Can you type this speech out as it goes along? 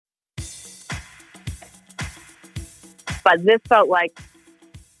But this felt like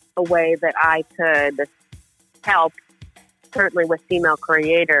a way that I could help, certainly with female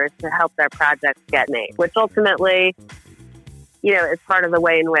creators, to help their projects get made, which ultimately, is part of the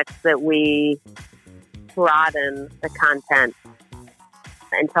way in which that we broaden the content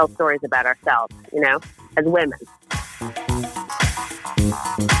and tell stories about ourselves, as women.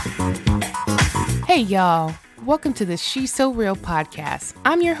 Hey, y'all. Welcome to the She's So Real podcast.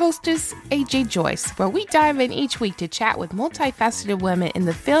 I'm your hostess, AJ Joyce, where we dive in each week to chat with multifaceted women in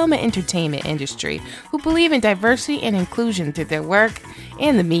the film and entertainment industry who believe in diversity and inclusion through their work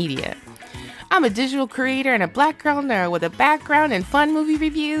and the media. I'm a digital creator and a black girl nerd with a background in fun movie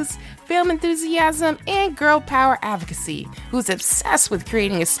reviews, film enthusiasm, and girl power advocacy who's obsessed with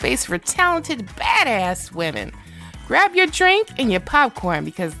creating a space for talented, badass women. Grab your drink and your popcorn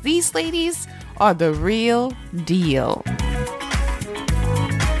because these ladies are the real deal.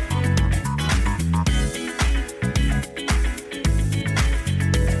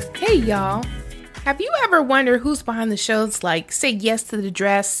 Hey, y'all. Have you ever wondered who's behind the shows like Say Yes to the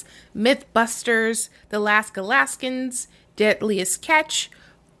Dress, Mythbusters, The Last Alaskans, Deadliest Catch,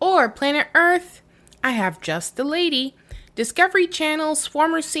 or Planet Earth? I have just the lady. Discovery Channel's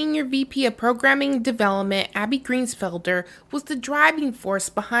former Senior VP of Programming Development, Abby Greensfelder, was the driving force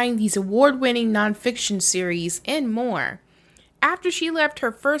behind these award-winning nonfiction series and more. After she left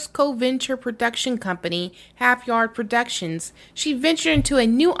her first co-venture production company, Half Yard Productions, she ventured into a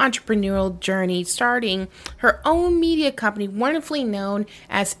new entrepreneurial journey, starting her own media company wonderfully known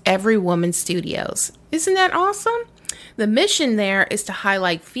as Every Woman Studios. Isn't that awesome? The mission there is to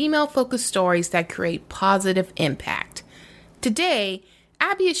highlight female-focused stories that create positive impact. Today,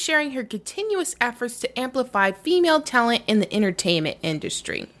 Abby is sharing her continuous efforts to amplify female talent in the entertainment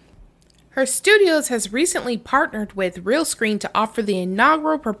industry. Her studios has recently partnered with Realscreen to offer the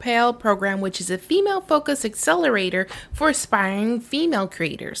inaugural Propel program, which is a female-focused accelerator for aspiring female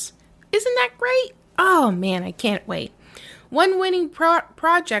creators. Isn't that great? Oh man, I can't wait. One winning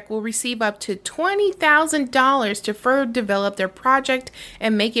project will receive up to $20,000 to further develop their project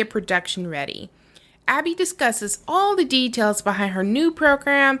and make it production ready. Abby discusses all the details behind her new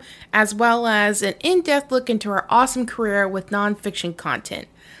program, as well as an in-depth look into her awesome career with nonfiction content.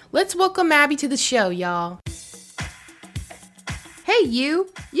 Let's welcome Abby to the show, y'all. Hey, you.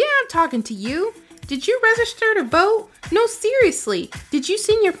 Yeah, I'm talking to you. Did you register to vote? No, seriously. Did you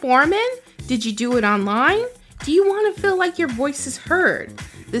send your form in? Did you do it online? Do you want to feel like your voice is heard?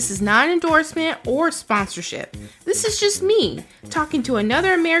 This is not an endorsement or sponsorship. This is just me talking to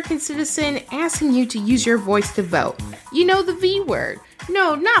another American citizen asking you to use your voice to vote. You know, the V word.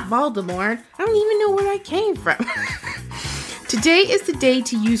 No, not Voldemort. I don't even know where that came from. Today is the day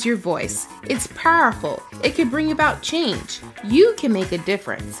to use your voice. It's powerful. It can bring about change. You can make a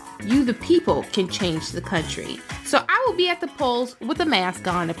difference. You, the people, can change the country. So I will be at the polls with a mask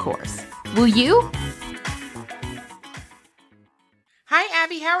on, of course. Will you? Hi,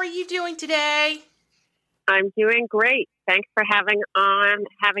 Abby. How are you doing today? I'm doing great. Thanks for having me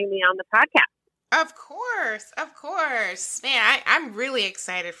on the podcast. Of course. Man, I'm really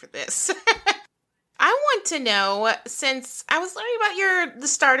excited for this. I want to know, since I was learning about the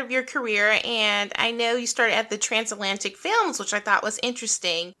start of your career, and I know you started at the Transatlantic Films, which I thought was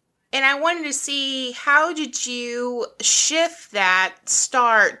interesting. And I wanted to see, how did you shift that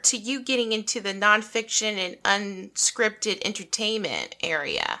start to you getting into the nonfiction and unscripted entertainment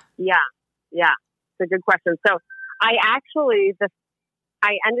area? Yeah. It's a good question. So I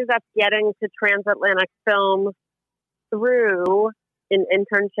ended up getting to Transatlantic Films through an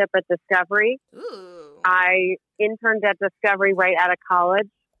internship at Discovery. Ooh. I interned at Discovery right out of college,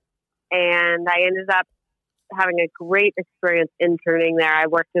 and I ended up having a great experience interning there. I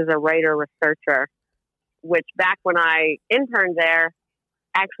worked as a writer-researcher, which back when I interned there,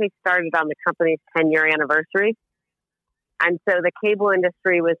 actually started on the company's 10-year anniversary. And so the cable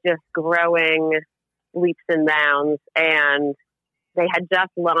industry was just growing leaps and bounds, and they had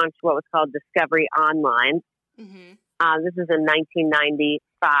just launched what was called Discovery Online. Mm-hmm. This is in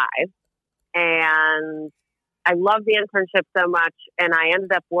 1995. And I loved the internship so much, and I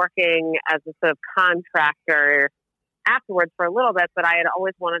ended up working as a sort of contractor afterwards for a little bit, but I had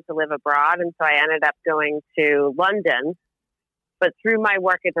always wanted to live abroad, and so I ended up going to London. But through my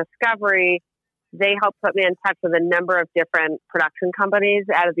work at Discovery, they helped put me in touch with a number of different production companies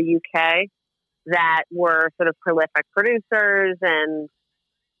out of the UK that were sort of prolific producers, and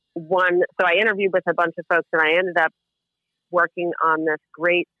so I interviewed with a bunch of folks, and I ended up working on this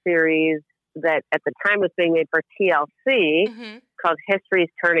great series that at the time was being made for TLC, mm-hmm. called History's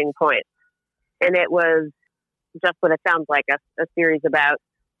Turning Point. And it was just what it sounds like, a series about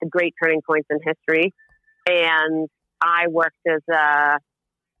the great turning points in history. And I worked as a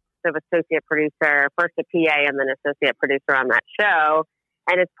sort of associate producer, first a PA and then associate producer on that show.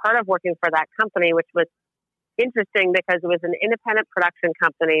 And as part of working for that company, which was interesting because it was an independent production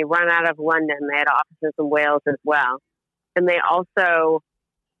company run out of London. They had offices in Wales as well. And they also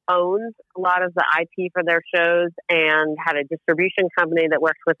owned a lot of the IP for their shows and had a distribution company that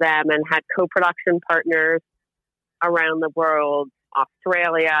worked with them and had co-production partners around the world,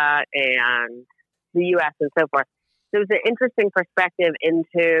 Australia and the US and so forth. So it was an interesting perspective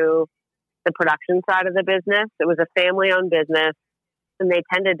into the production side of the business. It was a family-owned business, and they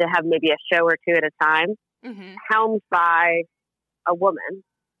tended to have maybe a show or two at a time, helmed by a woman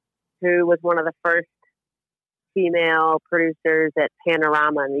who was one of the first female producers at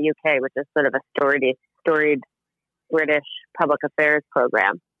Panorama in the UK, which is sort of a storied British public affairs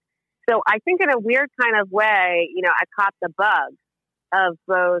program. So I think in a weird kind of way, I caught the bug of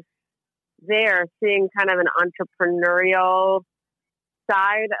both there seeing kind of an entrepreneurial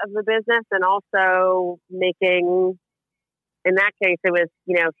side of the business and also making, in that case, it was,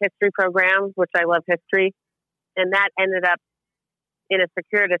 history programs, which I love history. And that ended up in a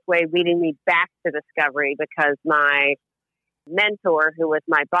circuitous way leading me back to Discovery because my mentor, who was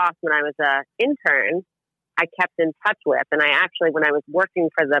my boss when I was an intern, I kept in touch with. And I actually, when I was working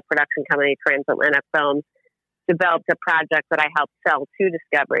for the production company Transatlantic Films, developed a project that I helped sell to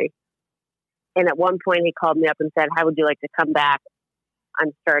Discovery. And at one point he called me up and said, how would you like to come back?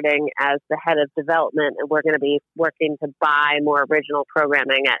 I'm starting as the head of development and we're going to be working to buy more original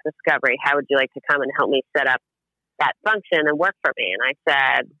programming at Discovery. How would you like to come and help me set up that function and work for me? And I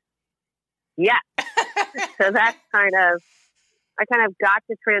said, yeah. So that's I kind of got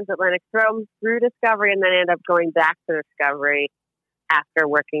to Transatlantic Films through Discovery and then ended up going back to Discovery after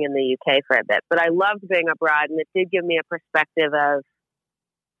working in the UK for a bit. But I loved being abroad and it did give me a perspective of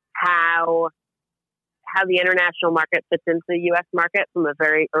how the international market fits into the U.S. market from a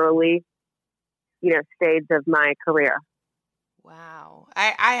very early, stage of my career. Wow.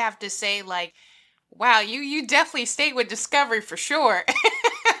 I have to say, wow, you definitely stayed with Discovery for sure.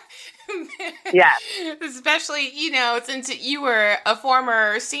 Yeah. Especially, since you were a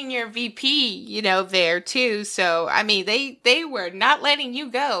former senior VP, there too. So, I mean, they were not letting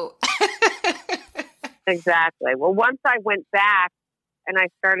you go. Exactly. Well, once I went back and I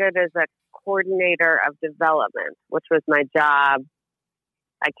started as a coordinator of development, which was my job.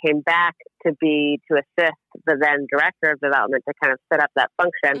 I came back to assist the then director of development to kind of set up that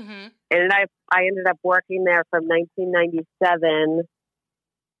function. Mm-hmm. And I ended up working there from 1997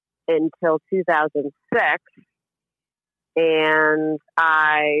 until 2006. And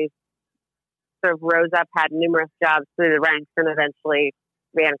I sort of rose up, had numerous jobs through the ranks, and eventually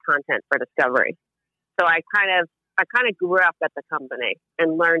ran content for Discovery. So I kind of grew up at the company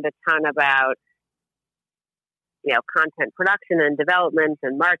and learned a ton about, content production and development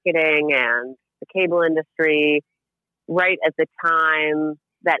and marketing and the cable industry right at the time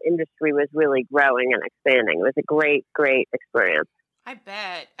that industry was really growing and expanding. It was a great, great experience. I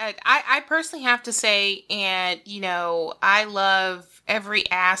bet. I personally have to say, and, I love every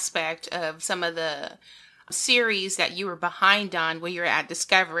aspect of some of the series that you were behind on when you were at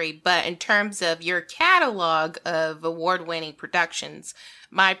Discovery, but in terms of your catalog of award-winning productions,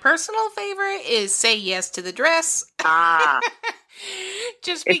 my personal favorite is Say Yes to the Dress.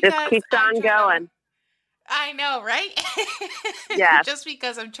 Just because it just keeps on going. I know, right? Yeah. Just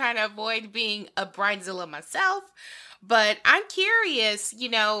because I'm trying to avoid being a bridezilla myself. But I'm curious,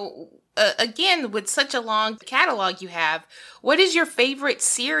 again, with such a long catalog you have, what is your favorite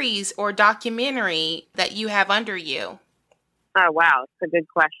series or documentary that you have under you? Oh, wow. It's a good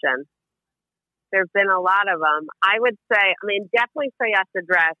question. There's been a lot of them. I would say, definitely Say Yes to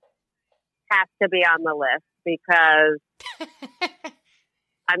Dress has to be on the list because,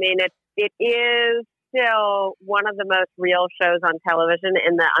 it is still one of the most real shows on television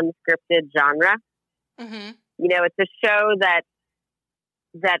in the unscripted genre. Mm-hmm. It's a show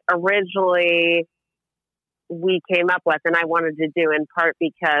that originally we came up with and I wanted to do in part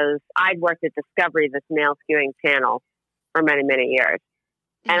because I'd worked at Discovery, this male skewing channel, for many, many years.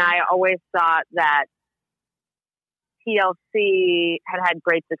 Mm-hmm. And I always thought that TLC had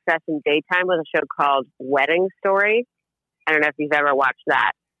great success in daytime with a show called Wedding Story. I don't know if you've ever watched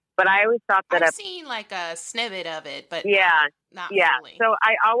that. But I always thought that I've seen like a snippet of it, but not really. So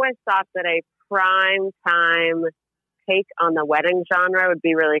I always thought that a prime time take on the wedding genre would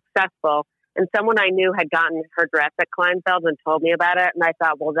be really successful. And someone I knew had gotten her dress at Kleinfeld and told me about it. And I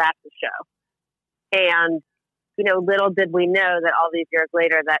thought, well, that's the show. And, little did we know that all these years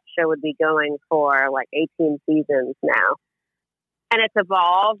later, that show would be going for like 18 seasons now. And it's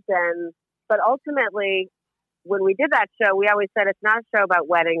evolved. But ultimately, when we did that show, we always said it's not a show about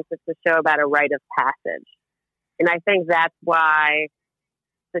weddings, it's a show about a rite of passage. And I think that's why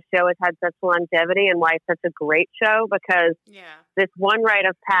the show has had such longevity and why it's such a great show, because this one rite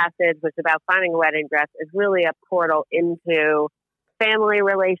of passage, which is about finding a wedding dress, is really a portal into family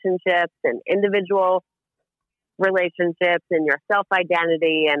relationships and individual relationships and your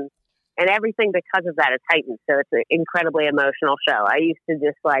self-identity and everything because of that is heightened. So it's an incredibly emotional show. I used to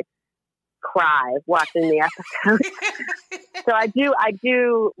just like cry watching the episode. So I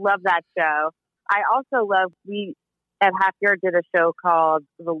do love that show. I also love, we at Half Yard did a show called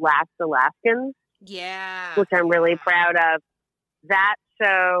The Last Alaskans. Yeah. Which I'm really proud of. That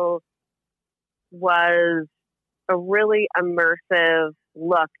show was a really immersive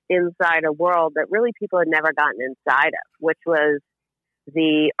look inside a world that really people had never gotten inside of, which was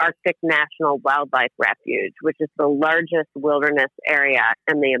the Arctic National Wildlife Refuge, which is the largest wilderness area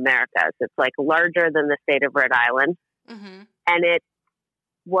in the Americas. It's like larger than the state of Rhode Island. Mm-hmm. And it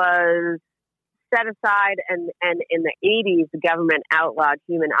was set aside, and in the 80s, the government outlawed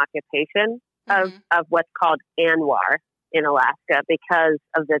human occupation of what's called ANWR in Alaska because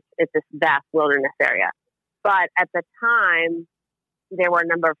of it's this vast wilderness area. But at the time, there were a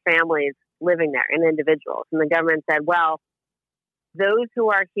number of families living there and individuals. And the government said, well, those who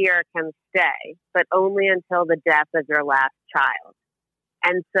are here can stay, but only until the death of your last child.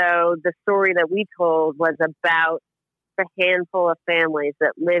 And so the story that we told was about the handful of families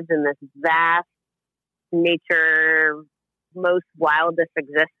that lived in this vast nature, most wildest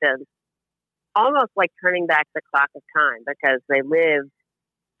existence, almost like turning back the clock of time, because they lived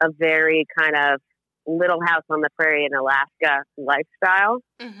a very kind of little house on the prairie in Alaska lifestyle.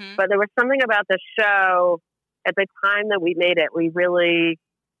 Mm-hmm. But there was something about the show at the time that we made it, we really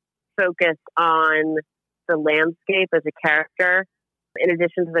focused on the landscape as a character, in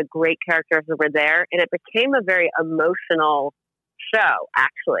addition to the great characters that were there. And it became a very emotional show,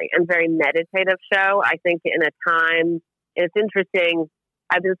 actually, and very meditative show. I think in a time, it's interesting,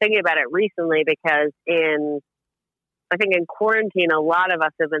 I've been thinking about it recently because I think in quarantine, a lot of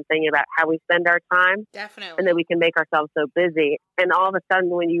us have been thinking about how we spend our time. Definitely. And that we can make ourselves so busy. And all of a sudden,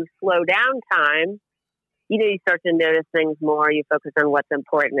 when you slow down time, you start to notice things more. You focus on what's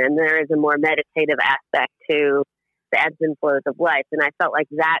important. And there is a more meditative aspect to the ebbs and flows of life. And I felt like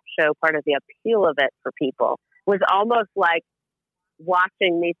that show, part of the appeal of it for people, was almost like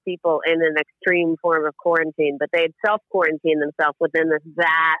watching these people in an extreme form of quarantine, but they had self-quarantined themselves within this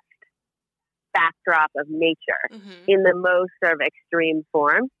vast backdrop of nature in the most sort of extreme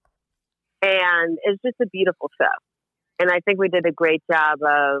form. And it's just a beautiful show. And I think we did a great job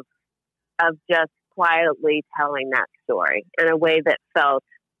of just quietly telling that story in a way that felt,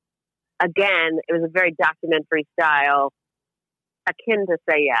 again, it was a very documentary style, akin to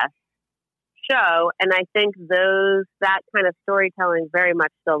Say Yes show. And I think that kind of storytelling very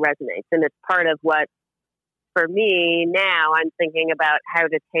much still resonates. And it's part of what, for me now, I'm thinking about how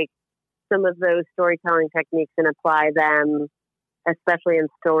to take some of those storytelling techniques and apply them, especially in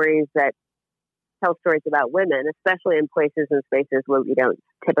stories that tell stories about women, especially in places and spaces where we don't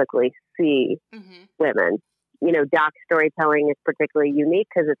typically see women. Doc storytelling is particularly unique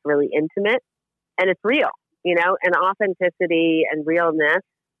because it's really intimate and it's real, and authenticity and realness,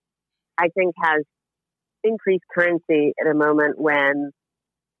 I think, has increased currency at a moment when,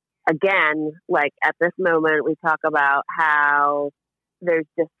 again, like at this moment, we talk about how there's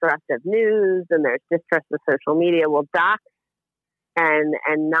distrust of news and there's distrust of social media. Well, docs and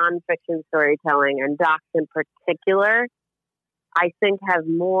nonfiction storytelling, and docs in particular, I think have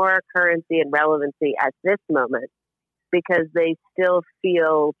more currency and relevancy at this moment because they still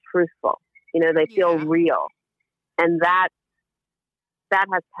feel truthful. They feel real. And that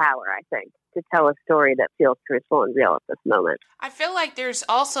has power, I think, to tell a story that feels truthful and real at this moment. I feel like there's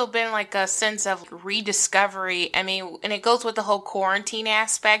also been like a sense of rediscovery. I mean, and it goes with the whole quarantine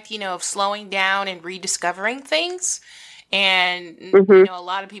aspect, of slowing down and rediscovering things. And, a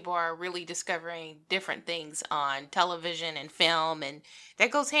lot of people are really discovering different things on television and film. And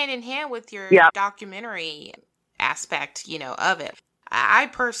that goes hand in hand with your documentary aspect, of it. I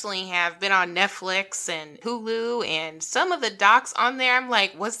personally have been on Netflix and Hulu, and some of the docs on there, I'm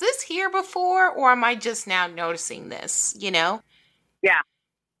like, was this here before, or am I just now noticing this, Yeah.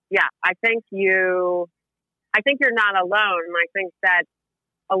 I think you're not alone. I think that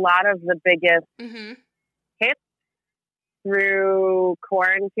a lot of the biggest hits through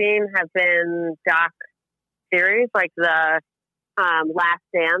quarantine have been doc series, like the Last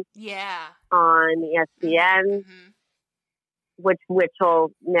Dance on ESPN, which will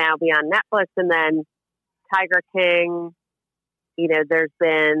now be on Netflix, and then Tiger King There's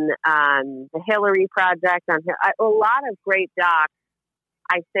been the Hillary Project on a lot of great docs.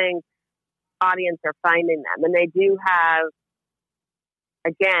 I think audience are finding them, and they do have,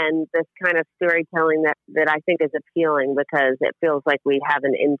 again, this kind of storytelling that I think is appealing because it feels like we have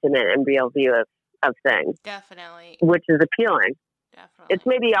an intimate and real view of things. Definitely. Which is appealing. Definitely. It's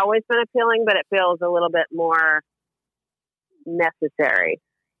maybe always been appealing, but it feels a little bit more necessary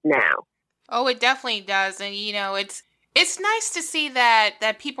now. Oh, it definitely does. And, it's nice to see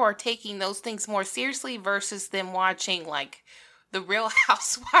that people are taking those things more seriously versus them watching like the Real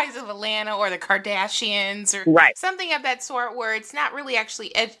Housewives of Atlanta or the Kardashians or something of that sort where it's not really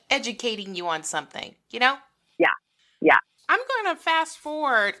actually educating you on something, Yeah. I'm going to fast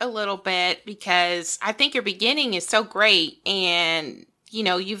forward a little bit because I think your beginning is so great and,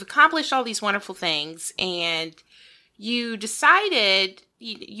 you've accomplished all these wonderful things and you decided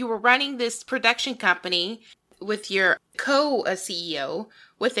you were running this production company with your co-CEO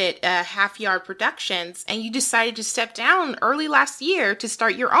with it, Half Yard Productions, and you decided to step down early last year to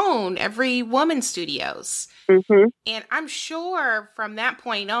start your own Every Woman Studios. Mm-hmm. And I'm sure from that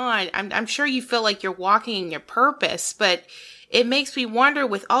point on, I'm sure you feel like you're walking in your purpose, but it makes me wonder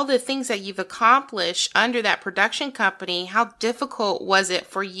with all the things that you've accomplished under that production company, how difficult was it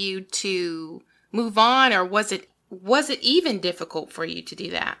for you to move on, or was it even difficult for you to do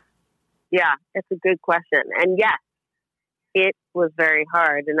that? Yeah, it's a good question. And yes, it was very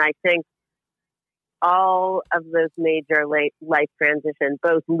hard. And I think all of those major life transitions,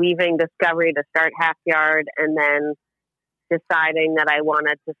 both leaving Discovery to start Half Yard and then deciding that I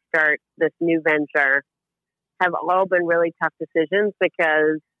wanted to start this new venture, have all been really tough decisions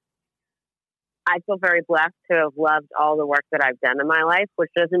because I feel very blessed to have loved all the work that I've done in my life, which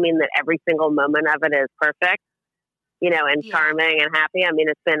doesn't mean that every single moment of it is perfect, and charming and happy. I mean,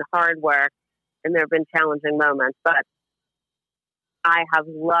 it's been hard work and there have been challenging moments, but I have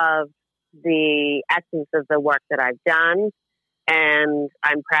loved the essence of the work that I've done, and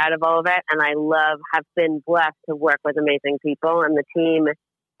I'm proud of all of it. And I have been blessed to work with amazing people, and the team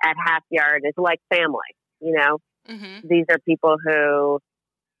at Half Yard is like family, Mm-hmm. These are people who,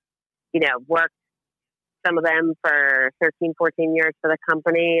 worked, some of them for 13, 14 years for the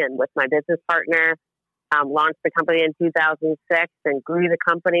company and with my business partner, launched the company in 2006 and grew the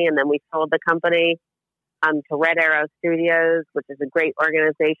company. And then we sold the company to Red Arrow Studios, which is a great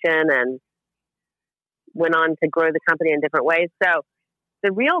organization, and went on to grow the company in different ways. So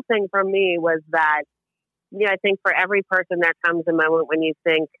the real thing for me was that, I think for every person there comes a moment when you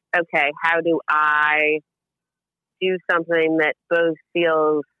think, okay, how do I do something that both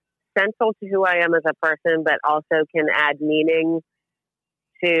feels central to who I am as a person, but also can add meaning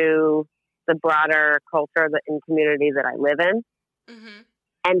to the broader culture and community that I live in. Mm-hmm.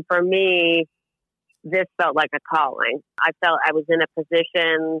 And for me, this felt like a calling. I felt I was in a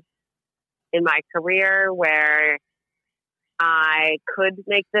position in my career where I could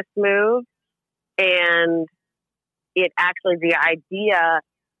make this move. And it actually, the idea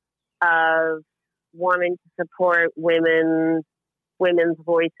of wanting to support women's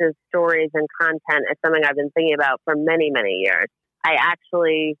voices, stories, and content is something I've been thinking about for many, many years. I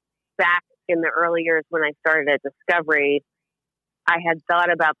actually, back in the early years when I started at Discovery, I had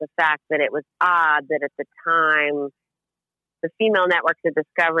thought about the fact that it was odd that at the time the female networks at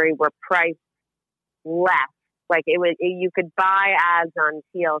Discovery were priced less. Like you could buy ads on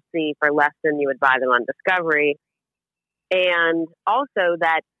TLC for less than you would buy them on Discovery. And also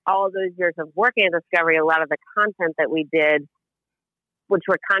that all those years of working at Discovery, a lot of the content that we did, which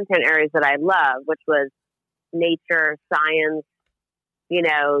were content areas that I love, which was nature, science,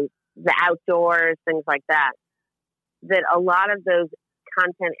 the outdoors, things like that, that a lot of those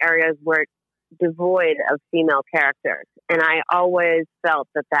content areas were devoid of female characters. And I always felt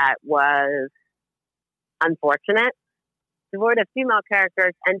that was unfortunate, devoid of female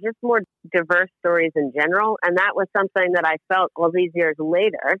characters and just more diverse stories in general. And that was something that I felt all these years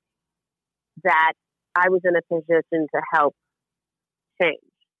later that I was in a position to help change.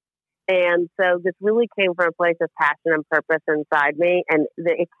 And so this really came from a place of passion and purpose inside me. And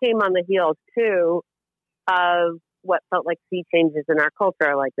it came on the heels, too, of what felt like sea changes in our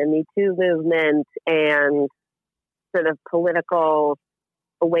culture, like the Me Too movement and sort of political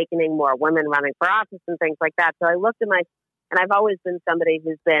awakening, more women running for office and things like that. So I looked at and I've always been somebody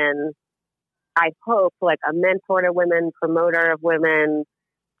who's been, I hope, like a mentor to women, promoter of women.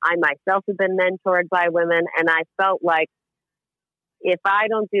 I myself have been mentored by women, and I felt like if I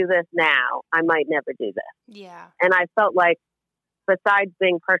don't do this now, I might never do this. Yeah. And I felt like besides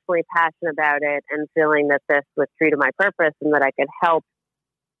being personally passionate about it and feeling that this was true to my purpose and that I could help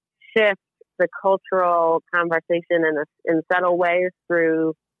shift the cultural conversation in subtle ways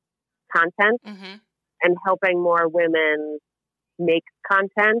through content and helping more women make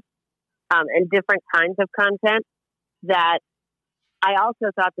content and different kinds of content, that I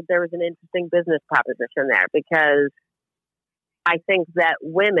also thought that there was an interesting business proposition there, because I think that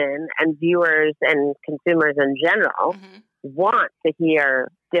women and viewers and consumers in general want to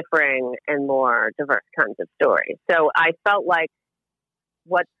hear differing and more diverse kinds of stories. So I felt like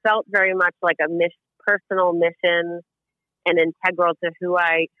what felt very much like a personal mission and integral to who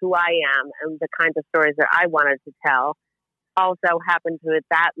I am and the kinds of stories that I wanted to tell also happened to, at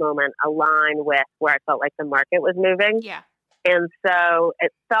that moment, align with where I felt like the market was moving. Yeah. And so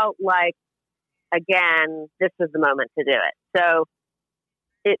it felt like, again, this was the moment to do it. So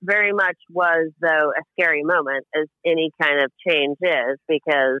it very much was, though, a scary moment, as any kind of change is,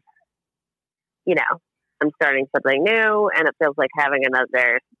 because, you know, I'm starting something new and it feels like having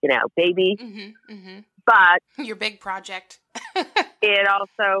another, baby. But your big project. It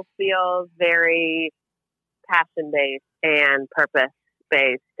also feels very passion-based and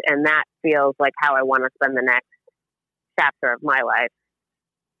purpose-based. And that feels like how I want to spend the next chapter of my life,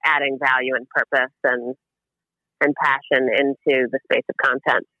 adding value and purpose and passion into the space of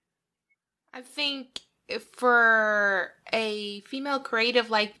content. I think for a female creative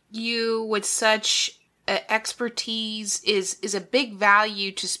like you with such expertise is a big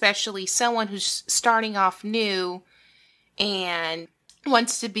value to, especially someone who's starting off new and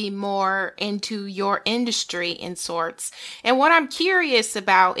wants to be more into your industry in sorts. And what I'm curious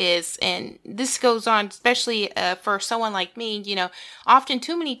about is, and this goes on especially for someone like me, often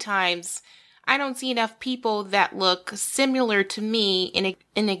too many times I don't see enough people that look similar to me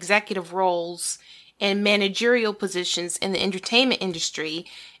in executive roles and managerial positions in the entertainment industry.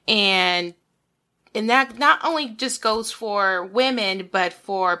 And that not only just goes for women, but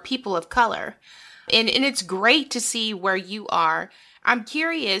for people of color. And it's great to see where you are. I'm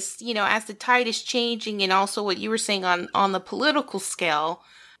curious, as the tide is changing, and also what you were saying on the political scale,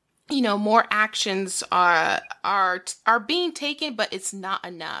 more actions are being taken, but it's not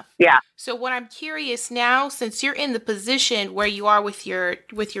enough. Yeah. So what I'm curious now, since you're in the position where you are with your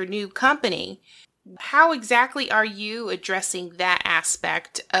new company, how exactly are you addressing that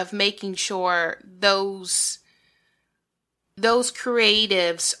aspect of making sure those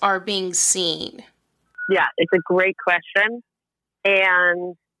creatives are being seen? Yeah, it's a great question.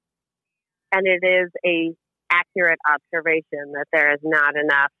 And it is a accurate observation that there's not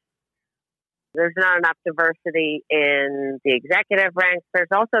enough diversity in the executive ranks.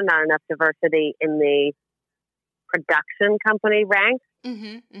 There's also not enough diversity in the production company ranks.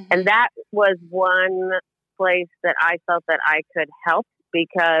 And that was one place that I felt that I could help,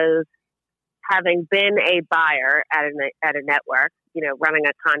 because having been a buyer at a network, running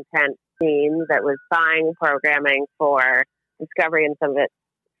a content team that was buying programming for Discovery and some of its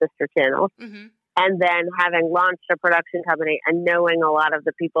sister channels, and then having launched a production company and knowing a lot of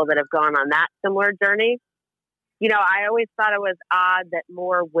the people that have gone on that similar journey, I always thought it was odd that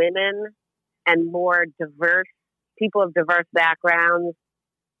more women and more diverse people of diverse backgrounds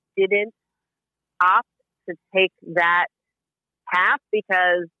didn't opt to take that path,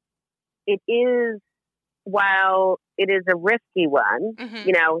 because it is, while it is a risky one,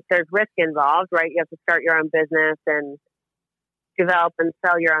 there's risk involved, right? You have to start your own business and develop and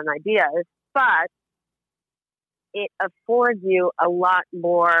sell your own ideas, but it affords you a lot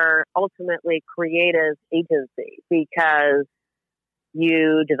more ultimately creative agency, because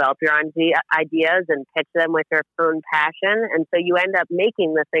you develop your own ideas and pitch them with your own passion. And so you end up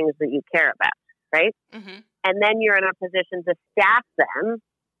making the things that you care about, right? And then you're in a position to staff them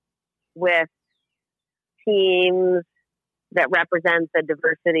with teams that represent the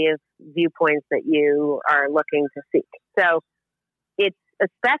diversity of viewpoints that you are looking to seek. So it's,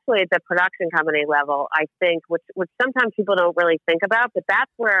 especially at the production company level, I think, which sometimes people don't really think about, but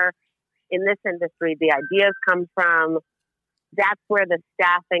that's where, in this industry, the ideas come from. That's where the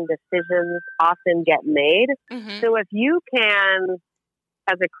staffing decisions often get made. So if you can,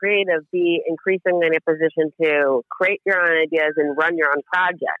 as a creative, be increasingly in a position to create your own ideas and run your own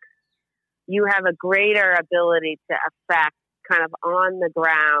projects, you have a greater ability to affect kind of on the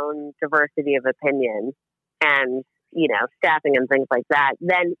ground diversity of opinion and, staffing and things like that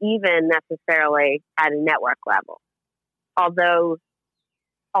than even necessarily at a network level. Although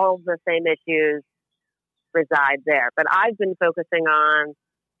all the same issues reside there. But I've been focusing on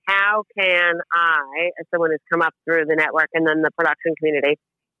how can I, as someone who's come up through the network and then the production community,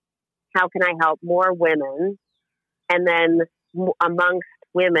 how can I help more women, and then amongst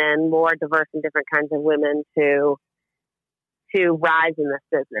women, more diverse and different kinds of women to to rise in this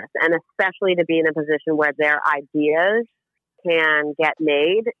business, and especially to be in a position where their ideas can get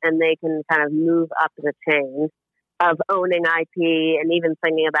made and they can kind of move up the chain of owning IP and even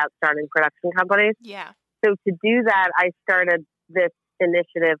thinking about starting production companies. Yeah. So to do that, I started this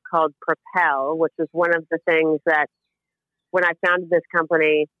initiative called Propel, which is one of the things that when I founded this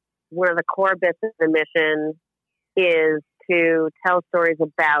company, one of the core bits of the mission is to tell stories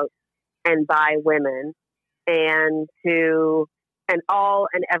about and by women and all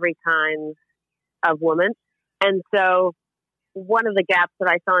and every kind of woman. And so one of the gaps that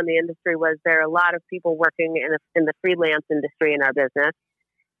I saw in the industry was there are a lot of people working in the freelance industry in our business,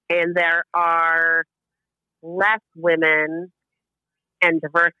 and there are less women and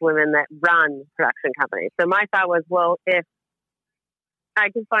diverse women that run production companies. So my thought was, well, if I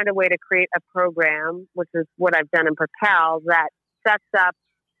can find a way to create a program, which is what I've done in Propel, that sets up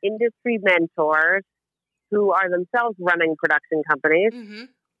industry mentors who are themselves running production companies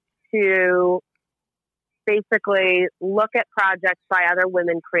to basically look at projects by other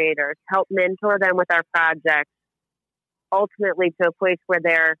women creators, help mentor them with our projects, ultimately to a place where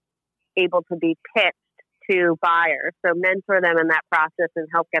they're able to be pitched to buyers. So mentor them in that process and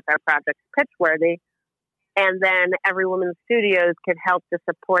help get their projects pitch worthy. And then Every Woman Studios could help to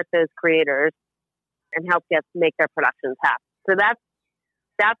support those creators and help make their productions happen. So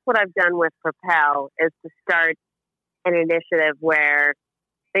that's what I've done with Propel, is to start an initiative where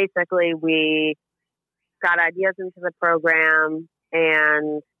basically we got ideas into the program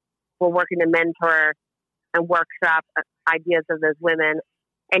and we're working to mentor and workshop ideas of those women,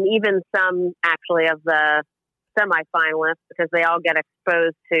 and even some actually of the semi-finalists, because they all get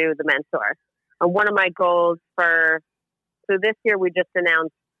exposed to the mentor. And one of my goals so this year we just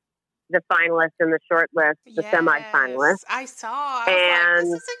announced the finalists and the short list, the semi-finalists. I saw. I was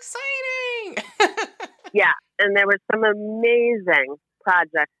like, this is exciting. Yeah. And there were some amazing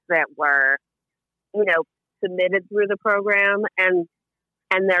projects that were, submitted through the program. And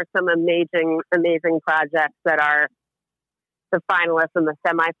there's some amazing projects that are the finalists and the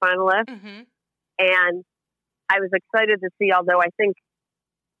semi-finalists. Mm-hmm. And I was excited to see, although I think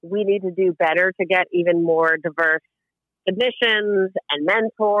we need to do better to get even more diverse submissions and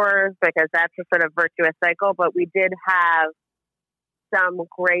mentors, because that's a sort of virtuous cycle. But we did have some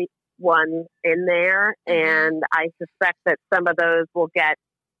great ones in there, and I suspect that some of those will get,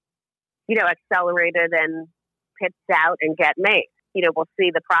 accelerated and pitched out and get made. We'll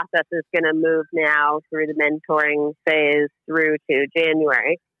see. The process is going to move now through the mentoring phase through to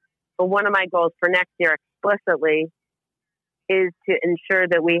January. But one of my goals for next year explicitly is to ensure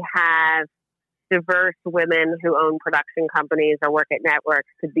that we have diverse women who own production companies or work at networks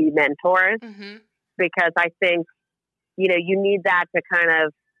to be mentors. Because I think, you need that to kind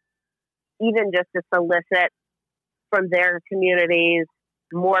of, even just to solicit from their communities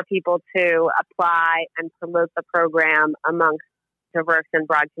more people to apply and promote the program amongst diverse and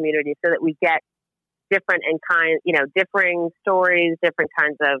broad communities, so that we get different and differing stories, different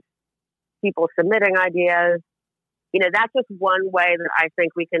kinds of people submitting ideas. That's just one way that I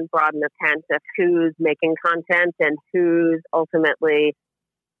think we can broaden the tent of who's making content and who's ultimately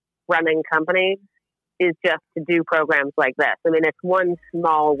running companies, is just to do programs like this. I mean, it's one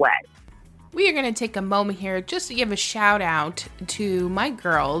small way. We are going to take a moment here just to give a shout out to my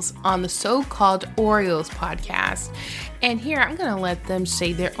girls on the So-Called Oreos podcast. And here I'm going to let them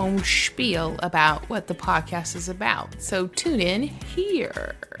say their own spiel about what the podcast is about. So tune in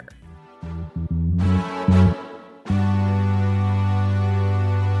here.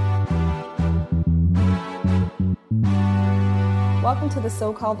 Welcome to the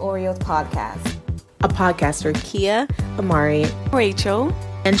So-Called Oreos podcast, a podcast where Kia, Amari, Rachel,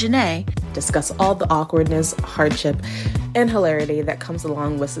 and Janae discuss all the awkwardness, hardship, and hilarity that comes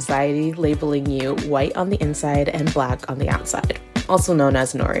along with society labeling you white on the inside and black on the outside, also known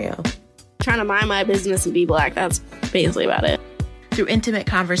as an Oreo. Trying to mind my business and be black, that's basically about it. Through intimate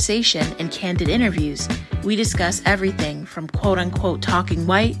conversation and candid interviews, we discuss everything from quote-unquote talking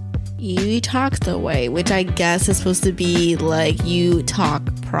white. You talk the way, which I guess is supposed to be like you talk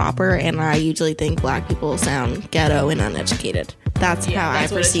proper, and I usually think black people sound ghetto and uneducated. That's how I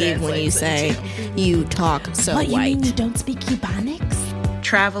perceive when you say you talk so white. You mean you don't speak Ebonics?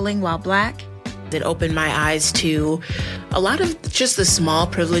 Traveling while black. It opened my eyes to a lot of just the small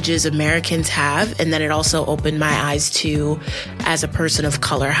privileges Americans have, and then it also opened my eyes to, as a person of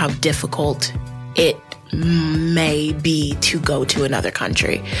color, how difficult it may be to go to another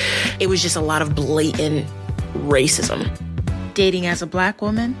country. It was just a lot of blatant racism. Dating as a black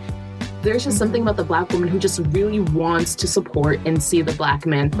woman. There's just something about the Black woman who just really wants to support and see the Black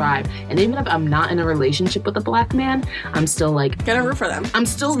man thrive. And even if I'm not in a relationship with a Black man, I'm still like... Gonna root for them. I'm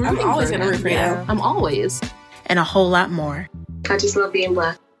still rooting I'm always for gonna them. root for you. I'm always. And a whole lot more. I just love being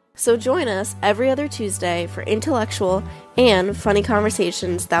Black. So join us every other Tuesday for intellectual and funny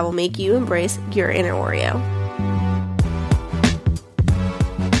conversations that will make you embrace your inner Oreo.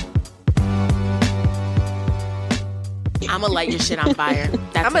 I'm gonna light your shit on fire.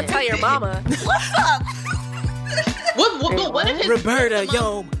 I'm gonna tell your mama. What's up? What if Roberta,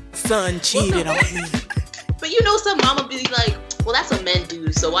 yo, son cheated on me. But you know, some mama be like, well, that's what men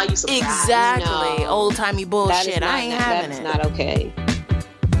do, so why you surprised? Exactly. No. Old timey bullshit. I ain't having it. That's not okay.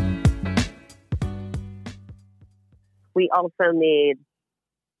 We also need,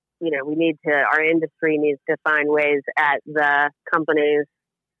 our industry needs to find ways at the companies,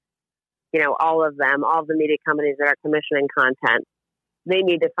 all of them, all of the media companies that are commissioning content, they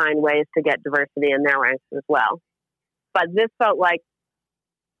need to find ways to get diversity in their ranks as well. But this felt like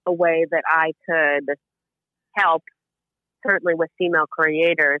a way that I could help, certainly with female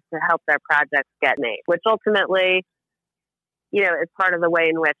creators, to help their projects get made, which ultimately, is part of the way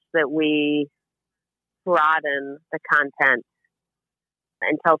in which that we broaden the content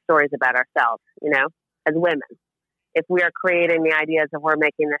and tell stories about ourselves, as women. If we are creating the ideas, if we're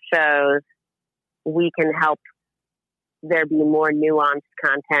making the shows, we can help there be more nuanced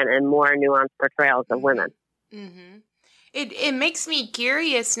content and more nuanced portrayals of women. Mm-hmm. It makes me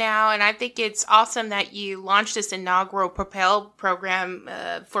curious now, and I think it's awesome that you launched this inaugural Propel program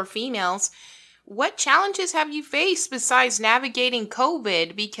for females. What challenges have you faced besides navigating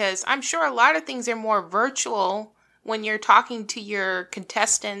COVID? Because I'm sure a lot of things are more virtual when you're talking to your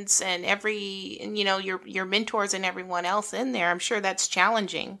contestants and your mentors and everyone else in there. I'm sure that's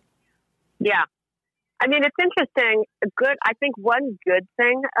challenging. Yeah. I mean, it's interesting. I think one good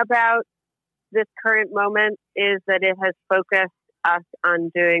thing about this current moment is that it has focused us on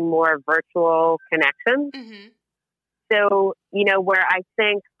doing more virtual connections. Mm-hmm. So, where I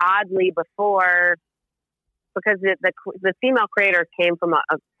think oddly before, because the female creators came from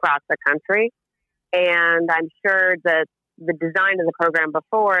across the country, and I'm sure that the design of the program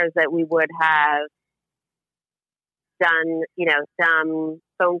before is that we would have done, some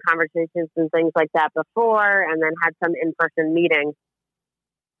phone conversations and things like that before, and then had some in-person meetings.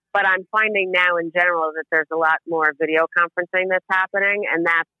 But I'm finding now in general that there's a lot more video conferencing that's happening, and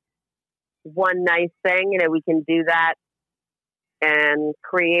that's one nice thing. We can do that and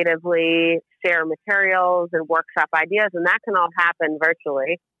creatively share materials and workshop ideas, and that can all happen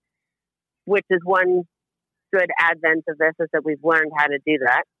virtually, which is one good advent of this, is that we've learned how to do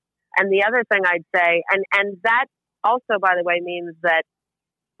that. And the other thing I'd say, and that also, by the way, means that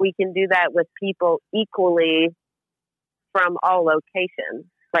we can do that with people equally from all locations.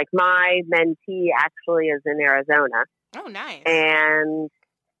 Like my mentee actually is in Arizona. Oh, nice. And,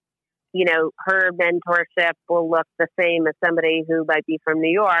 her mentorship will look the same as somebody who might be from New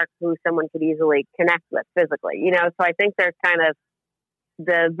York, who someone could easily connect with physically. So I think there's kind of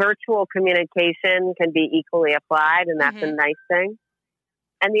the virtual communication can be equally applied, and that's a nice thing.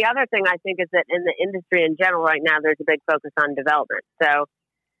 And the other thing I think is that in the industry in general right now, there's a big focus on development. So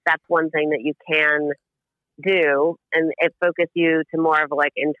that's one thing that you can do, and it focuses you to more of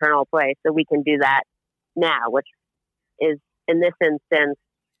like internal play. So we can do that now, which is in this instance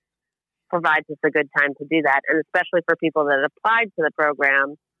provides us a good time to do that. And especially for people that applied to the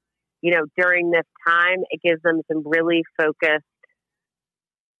program, during this time, it gives them some really focused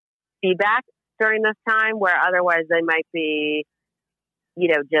feedback during this time, where otherwise they might be,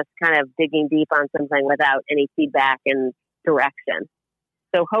 just kind of digging deep on something without any feedback and direction.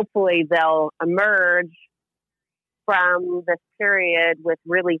 So hopefully they'll emerge from this period with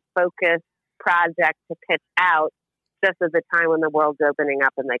really focused projects to pitch out just at the time when the world's opening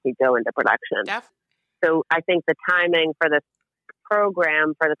up and they could go into production. So I think the timing for this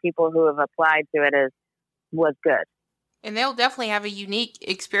program for the people who have applied to it was good. And they'll definitely have a unique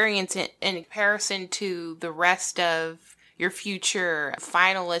experience in comparison to the rest of your future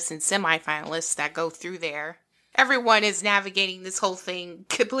finalists and semifinalists that go through there. Everyone is navigating this whole thing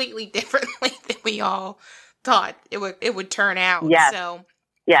completely differently than we all thought it would turn out. Yes. So,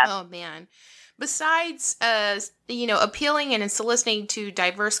 yes. Oh man. Besides, appealing and soliciting to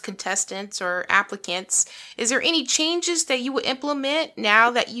diverse contestants or applicants, is there any changes that you would implement now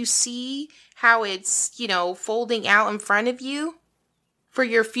that you see how it's, folding out in front of you for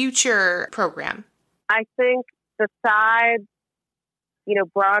your future program? I think besides,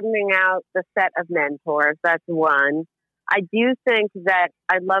 broadening out the set of mentors, that's one. I do think that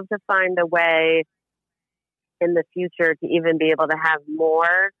I'd love to find a way in the future to even be able to have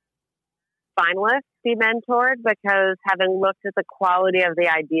more finalists be mentored, because having looked at the quality of the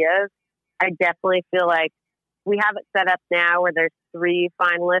ideas, I definitely feel like we have it set up now where there's 3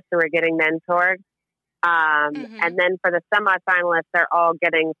 finalists who are getting mentored. And then for the semi-finalists, they're all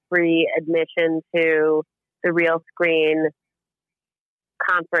getting free admission to the Real Screen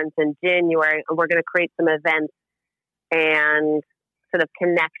conference in January. And we're going to create some events and sort of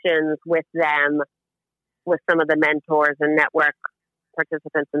connections with them, with some of the mentors and network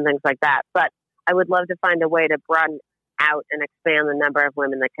participants and things like that. But I would love to find a way to broaden out and expand the number of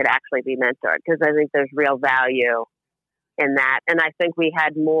women that could actually be mentored, because I think there's real value in that. And I think we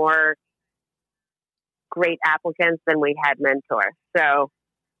had more great applicants than we had mentors. So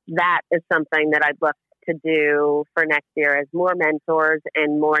that is something that I'd look to do for next year, is more mentors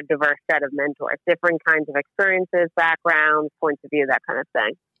and more diverse set of mentors, different kinds of experiences, backgrounds, points of view, that kind of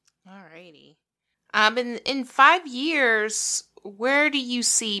thing. All righty. In 5 years, where do you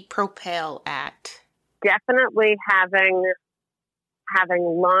see Propel at? Definitely having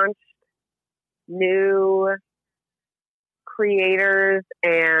launched new creators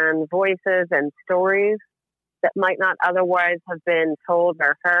and voices and stories that might not otherwise have been told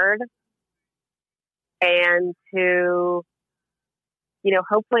or heard, and to,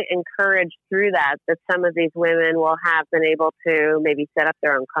 hopefully encourage through that some of these women will have been able to maybe set up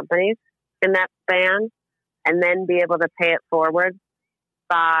their own companies in that span, and then be able to pay it forward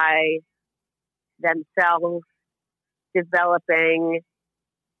by themselves developing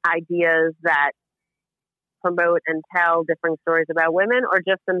ideas that promote and tell different stories about women, or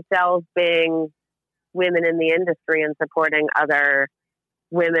just themselves being women in the industry and supporting other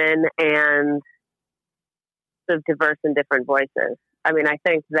women and sort of diverse and different voices. I mean, I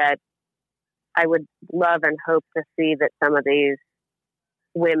think that I would love and hope to see that some of these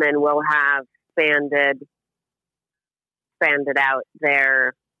women will have expanded out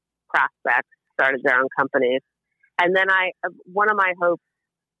their prospects, started their own companies. And then one of my hopes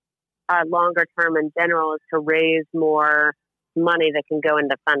longer term in general is to raise more money that can go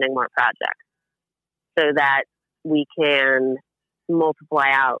into funding more projects, so that we can multiply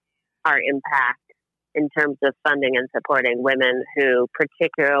out our impact in terms of funding and supporting women who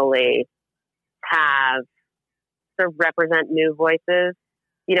particularly have sort of represent new voices.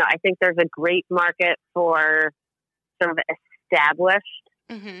 I think there's a great market for sort of established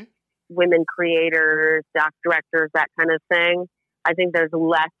women creators, doc directors, that kind of thing. I think there's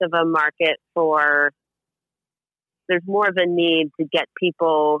less of a market there's more of a need to get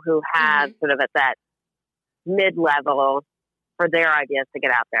people who have sort of at that mid-level for their ideas to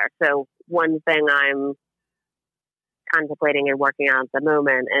get out there. So one thing I'm contemplating and working on at the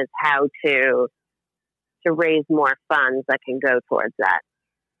moment is how to raise more funds that can go towards that.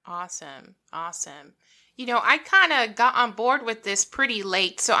 Awesome. I kind of got on board with this pretty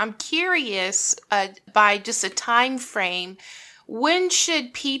late, so I'm curious by just a time frame, when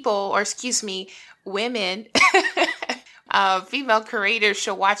should women, female creators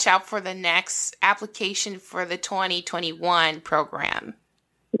should watch out for the next application for the 2021 program?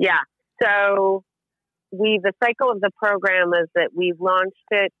 Yeah. So the cycle of the program is that we launched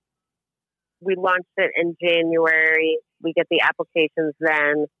it in January. We get the applications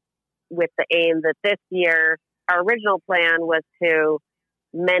then, with the aim that this year, our original plan was to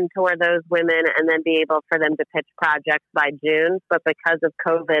mentor those women and then be able for them to pitch projects by June. But because of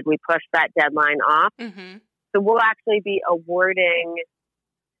COVID, we pushed that deadline off. So we'll actually be awarding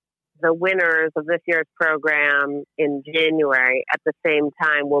the winners of this year's program in January. At the same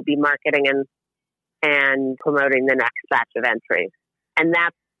time, we'll be marketing and promoting the next batch of entries. And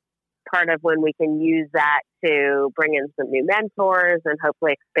that's part of when we can use that to bring in some new mentors and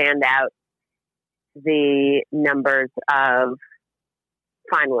hopefully expand out the numbers of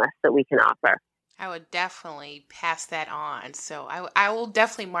finalists that we can offer. I would definitely pass that on. So I will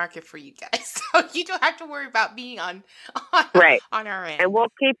definitely mark it for you guys. So you don't have to worry about being on our end. And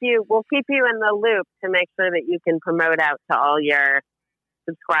we'll keep you in the loop to make sure that you can promote out to all your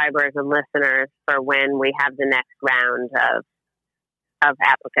subscribers and listeners for when we have the next round of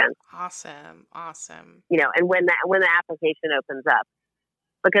applicants. Awesome. And when the application opens up.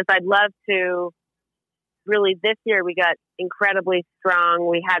 Because I'd love to really, this year we got incredibly strong.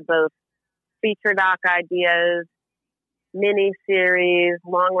 We had both feature doc ideas, mini series,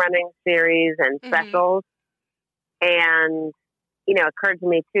 long running series, and specials. And, it occurred to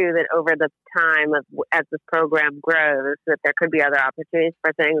me too that over the time as this program grows, that there could be other opportunities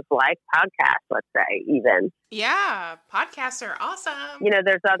for things like podcasts, let's say, even. Yeah, podcasts are awesome.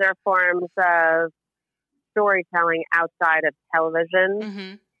 There's other forms of storytelling outside of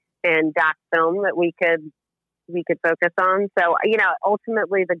television and doc film that we could we could focus on. So,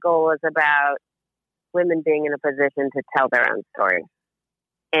 ultimately the goal is about women being in a position to tell their own story,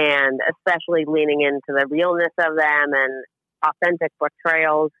 and especially leaning into the realness of them and authentic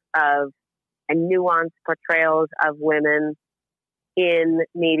portrayals of and nuanced portrayals of women in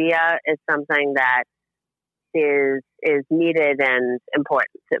media is something that is needed and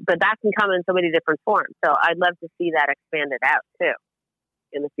important. But that can come in so many different forms. So I'd love to see that expanded out too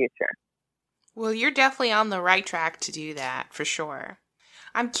in the future. Well, you're definitely on the right track to do that, for sure.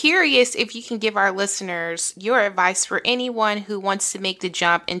 I'm curious if you can give our listeners your advice for anyone who wants to make the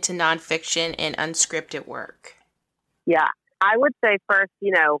jump into nonfiction and unscripted work. Yeah, I would say first,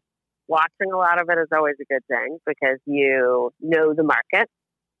 watching a lot of it is always a good thing because you know the market.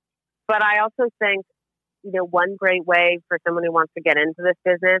 But I also think, one great way for someone who wants to get into this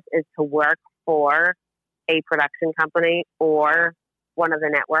business is to work for a production company or one of the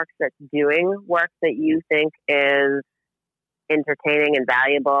networks that's doing work that you think is entertaining and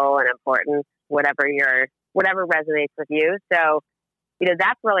valuable and important, whatever resonates with you. So,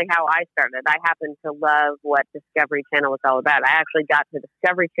 that's really how I started. I happen to love what Discovery Channel was all about. I actually got to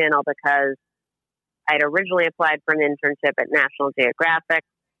Discovery Channel because I'd originally applied for an internship at National Geographic,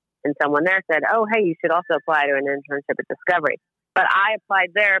 and someone there said, "Oh, hey, you should also apply to an internship at Discovery." But I applied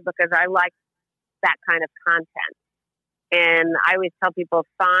there because I liked that kind of content. And I always tell people,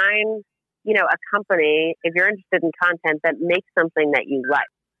 find, a company, if you're interested in content, that makes something that you like.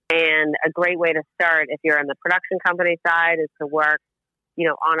 And a great way to start, if you're on the production company side, is to work,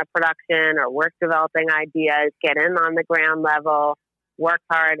 on a production or work developing ideas, get in on the ground level, work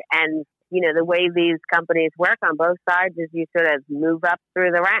hard. And, the way these companies work on both sides is you sort of move up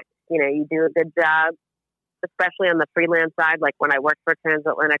through the ranks. You do a good job, especially on the freelance side. Like when I worked for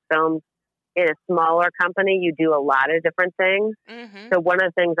Transatlantic Films, in a smaller company, you do a lot of different things. Mm-hmm. So one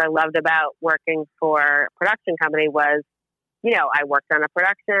of the things I loved about working for a production company was, I worked on a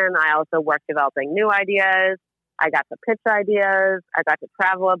production. I also worked developing new ideas. I got to pitch ideas. I got to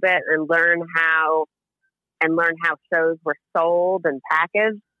travel a bit and learn how shows were sold and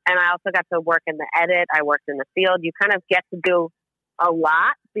packaged. And I also got to work in the edit. I worked in the field. You kind of get to do a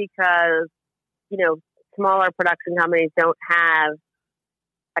lot because, smaller production companies don't have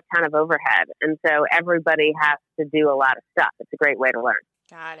a ton of overhead. And so everybody has to do a lot of stuff. It's a great way to learn.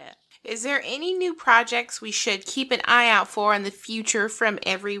 Got it. Is there any new projects we should keep an eye out for in the future from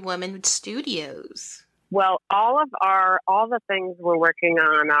Every Woman Studios? Well, all the things we're working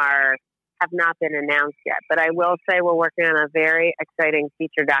on have not been announced yet, but I will say we're working on a very exciting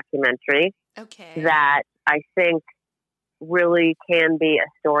feature documentary that I think really can be a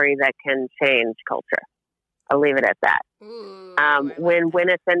story that can change culture. I'll leave it at that. Ooh, when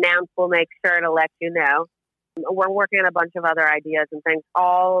it's announced, we'll make sure to let you know. We're working on a bunch of other ideas and things,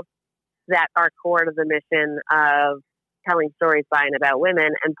 all that are core to the mission of telling stories by and about women.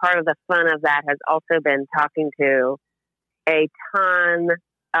 And part of the fun of that has also been talking to a ton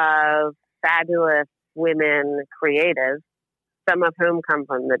of fabulous women creatives, some of whom come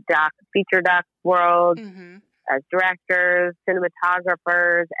from the feature doc world, as directors,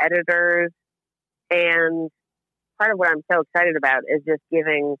 cinematographers, editors. And part of what I'm so excited about is just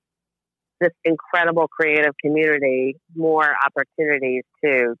giving this incredible creative community more opportunities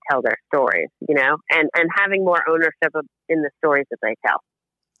to tell their stories, and having more ownership in the stories that they tell.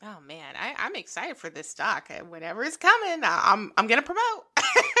 Oh man, I'm excited for this doc. Whenever it's coming, I'm going to promote.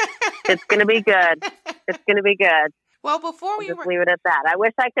 It's going to be good. It's going to be good. Well, before we just leave it at that. I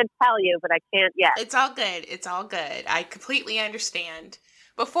wish I could tell you, but I can't yet. It's all good. It's all good. I completely understand.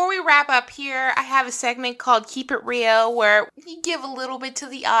 Before we wrap up here, I have a segment called Keep It Real where you give a little bit to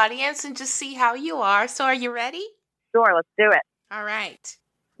the audience and just see how you are. So are you ready? Sure, let's do it. All right.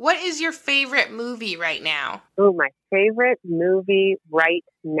 What is your favorite movie right now? Oh, my favorite movie right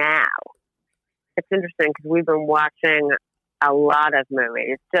now. It's interesting because we've been watching a lot of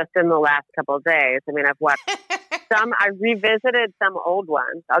movies just in the last couple of days. I mean, I've watched some. I revisited some old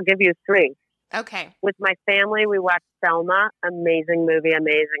ones. I'll give you 3. Okay. With my family, we watched Selma. Amazing movie,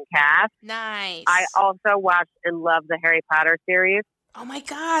 amazing cast. Nice. I also watched and love the Harry Potter series. Oh my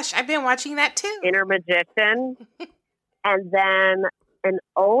gosh, I've been watching that too. Inner Magician. And then an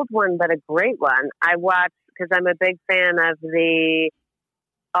old one, but a great one. I watched, because I'm a big fan of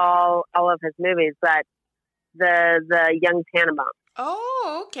all of his movies, but the Young Tannenbaum.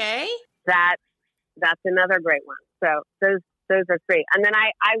 Oh, okay. That's another great one. So those are 3. And then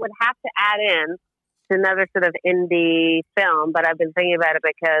I would have to add in to another sort of indie film, but I've been thinking about it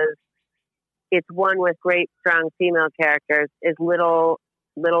because it's one with great, strong female characters, is Little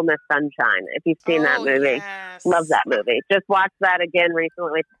Little Miss Sunshine. If you've seen that movie, yes. Love that movie. Just watched that again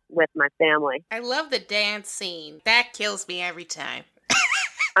recently with my family. I love the dance scene. That kills me every time.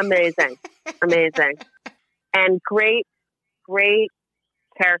 Amazing. And great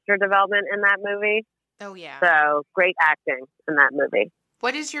character development in that movie. Oh, yeah. So great acting in that movie.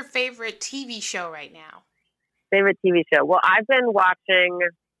 What is your favorite TV show right now? Favorite TV show? Well, I've been watching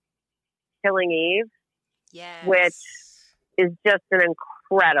Killing Eve, Yes. which is just an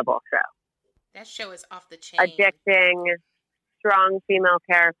incredible show. That show is off the chain. Addicting, strong female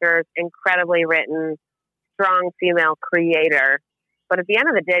characters, incredibly written, strong female creator. But at the end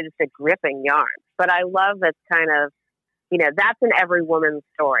of the day, just a gripping yarn. But I love this kind of, that's in every woman's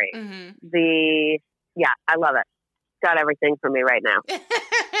story. Mm-hmm. I love it. Got everything for me right now.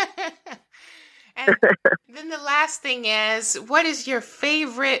 And then the last thing is, what is your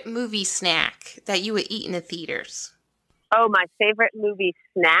favorite movie snack that you would eat in the theaters? Oh, my favorite movie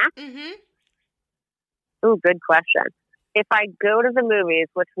snack? Mm-hmm. Oh, good question. If I go to the movies,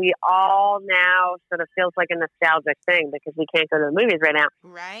 which we all now sort of feels like a nostalgic thing because we can't go to the movies right now.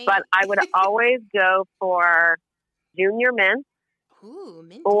 Right. But I would always go for Junior Mint. Ooh,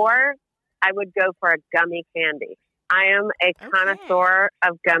 minty. Or I would go for a gummy candy. I am a connoisseur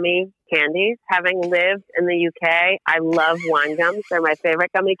of gummy candies. Having lived in the UK, I love wine gums. They're my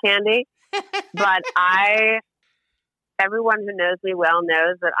favorite gummy candy. But everyone who knows me well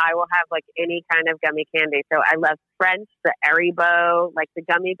knows that I will have like any kind of gummy candy. So I love French, the Haribo, like the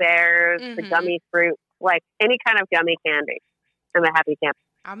gummy bears, the gummy fruit, like any kind of gummy candy. I'm a happy camper.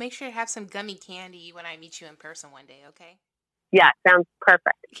 I'll make sure to have some gummy candy when I meet you in person one day, okay? Yeah, sounds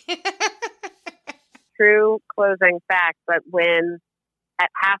perfect. True closing fact, but when at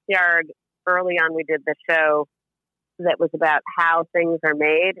Half Yard early on we did the show that was about how things are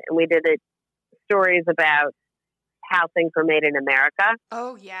made, and we did stories about how things were made in America.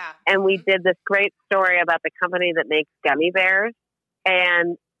 Oh, yeah. And we did this great story about the company that makes gummy bears,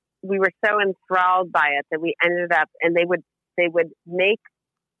 and we were so enthralled by it that we ended up, and they would make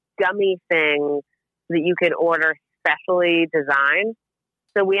gummy things that you could order specially designed.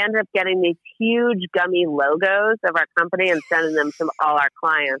 So we ended up getting these huge gummy logos of our company and sending them to all our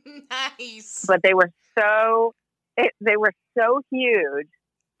clients. Nice. But they were so huge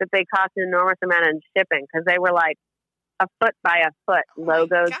that they cost an enormous amount in shipping because they were like a foot by a foot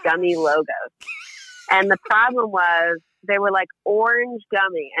logos, gummy logos. And the problem was they were like orange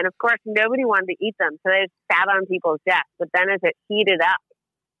gummy. And of course, nobody wanted to eat them. So they just sat on people's desks. But then as it heated up,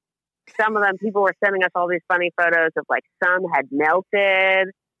 some of them, people were sending us all these funny photos of like some had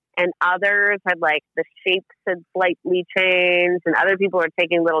melted and others had like the shapes had slightly changed and other people were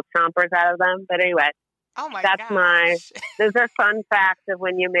taking little chompers out of them. But anyway, those are fun facts of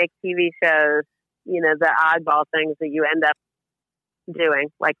when you make TV shows, the oddball things that you end up doing,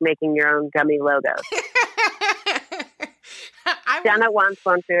 like making your own gummy logos. Done it once,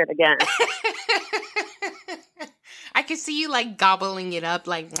 won't do it again. I could see you like gobbling it up,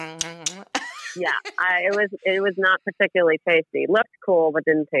 like. Yeah, it was not particularly tasty. Looked cool, but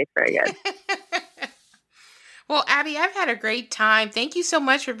didn't taste very good. Well, Abby, I've had a great time. Thank you so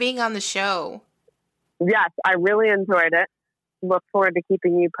much for being on the show. Yes, I really enjoyed it. Look forward to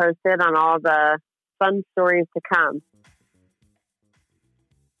keeping you posted on all the fun stories to come.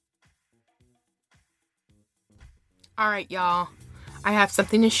 All right, y'all. I have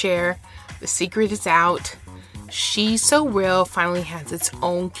something to share. The secret is out. She's So Real finally has its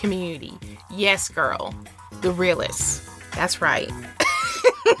own community. Yes, girl. The Realists. That's right.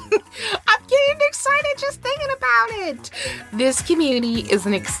 I'm getting excited just thinking about it. This community is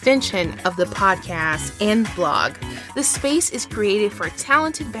an extension of the podcast and blog. The space is created for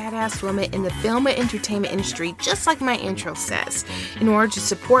talented, badass women in the film and entertainment industry, just like my intro says, in order to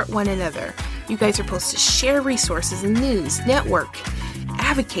support one another. You guys are supposed to share resources and news, network,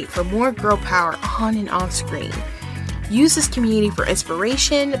 advocate for more girl power on and off screen. Use this community for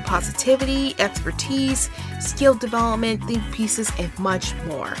inspiration, positivity, expertise, skill development, think pieces, and much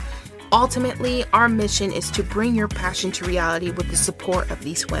more. Ultimately, our mission is to bring your passion to reality with the support of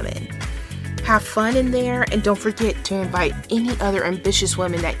these women. Have fun in there, and don't forget to invite any other ambitious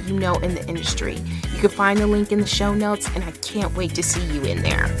women that you know in the industry. You can find the link in the show notes, and I can't wait to see you in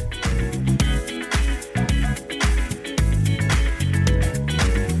there.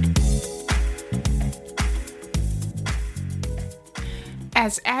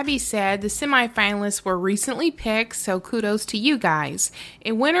 As Abby said, the semifinalists were recently picked, so kudos to you guys.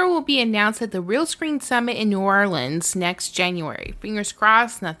 A winner will be announced at the Real Screen Summit in New Orleans next January. Fingers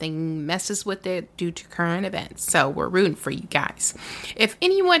crossed, nothing messes with it due to current events, so we're rooting for you guys. If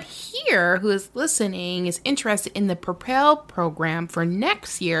anyone here who is listening is interested in the Propel program for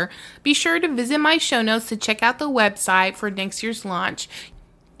next year, be sure to visit my show notes to check out the website for next year's launch.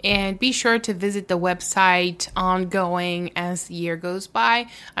 And be sure to visit the website ongoing as the year goes by.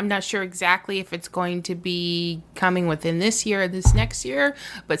 I'm not sure exactly if it's going to be coming within this year or this next year,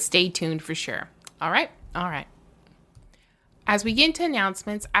 but stay tuned for sure. All right. As we get into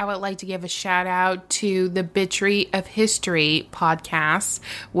announcements, I would like to give a shout out to the Bitchery of History podcast,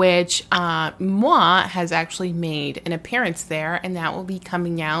 which Moi has actually made an appearance there, and that will be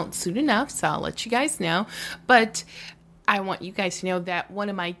coming out soon enough, so I'll let you guys know. But I want you guys to know that one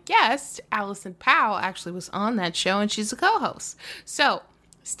of my guests, Allison Powell, actually was on that show, and she's a co-host. So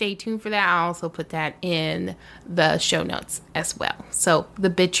stay tuned for that. I'll also put that in the show notes as well. So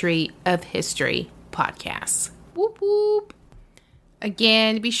the Bitchery of History podcast. Whoop whoop.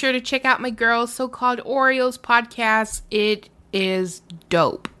 Again, be sure to check out my Girls So-Called Oreos podcast. It is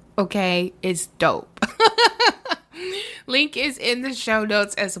dope. Okay? It's dope. Link is in the show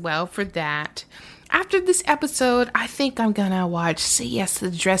notes as well for that. After this episode, I think I'm gonna watch Say Yes to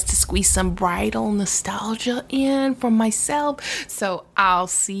the Dress to squeeze some bridal nostalgia in for myself. So I'll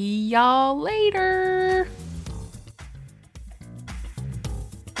see y'all later.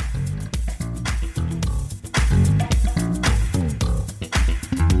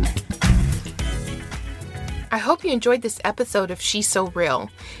 I hope you enjoyed this episode of She's So Real.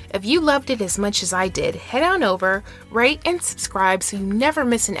 If you loved it as much as I did, head on over, rate, and subscribe so you never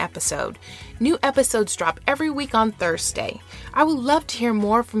miss an episode. New episodes drop every week on Thursday. I would love to hear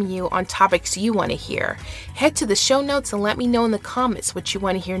more from you on topics you want to hear. Head to the show notes and let me know in the comments what you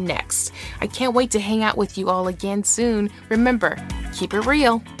want to hear next. I can't wait to hang out with you all again soon. Remember, keep it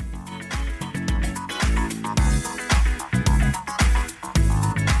real.